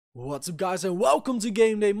What's up guys and welcome to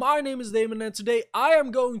Game Day. My name is Damon and today I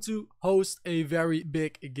am going to host a very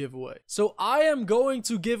big giveaway. So I am going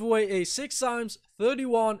to give away a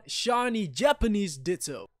 6x31 shiny Japanese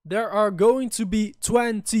Ditto. There are going to be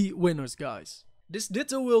 20 winners guys. This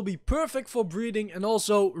Ditto will be perfect for breeding and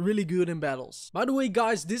also really good in battles. By the way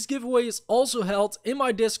guys, this giveaway is also held in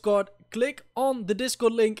my Discord. Click on the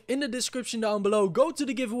Discord link in the description down below. Go to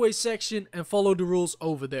the giveaway section and follow the rules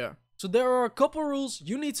over there. So there are a couple rules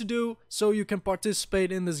you need to do so you can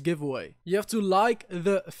participate in this giveaway. You have to like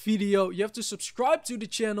the video, you have to subscribe to the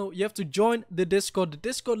channel, you have to join the Discord. The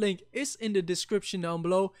Discord link is in the description down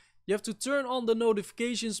below. You have to turn on the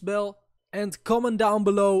notifications bell and comment down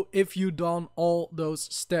below if you've done all those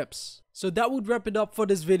steps. So that would wrap it up for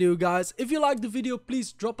this video guys. If you like the video,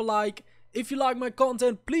 please drop a like. If you like my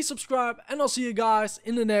content, please subscribe and I'll see you guys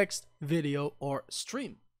in the next video or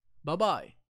stream. Bye bye.